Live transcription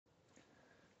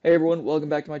Hey everyone, welcome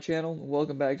back to my channel.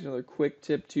 Welcome back to another Quick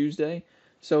Tip Tuesday.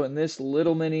 So in this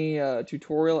little mini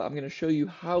tutorial, I'm going to show you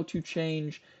how to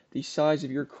change the size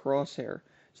of your crosshair.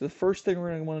 So the first thing we're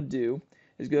going to want to do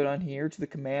is go down here to the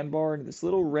command bar and this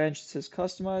little wrench that says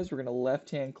customize. We're going to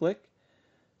left-hand click.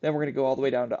 Then we're going to go all the way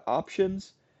down to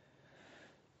options.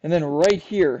 And then right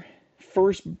here,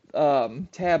 first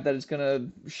tab that is going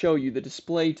to show you, the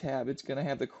display tab, it's going to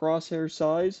have the crosshair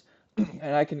size.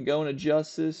 And I can go and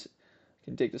adjust this. I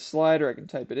can take the slider, I can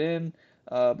type it in,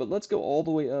 but let's go all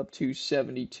the way up to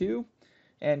 72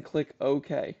 and click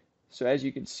OK. So as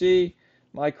you can see,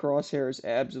 my crosshair is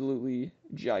absolutely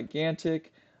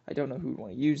gigantic. I don't know who would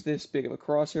want to use this big of a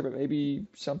crosshair, but maybe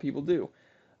some people do.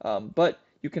 But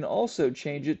you can also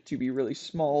change it to be really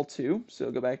small too.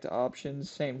 So go back to options,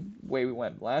 same way we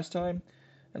went last time,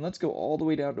 and let's go all the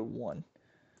way down to 1.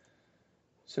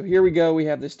 So here we go. We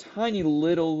have this tiny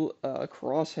little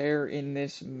crosshair in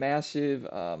this massive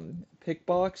pick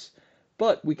box,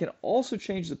 but we can also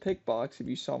change the pick box if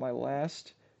you saw my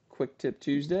last Quick Tip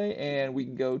Tuesday, and we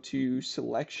can go to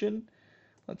selection.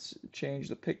 Let's change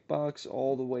the pick box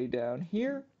all the way down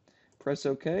here. Press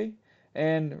OK.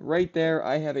 And right there,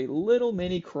 I have a little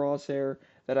mini crosshair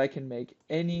that I can make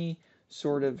any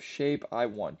sort of shape I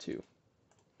want to.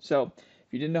 So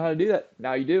if you didn't know how to do that,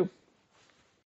 now you do.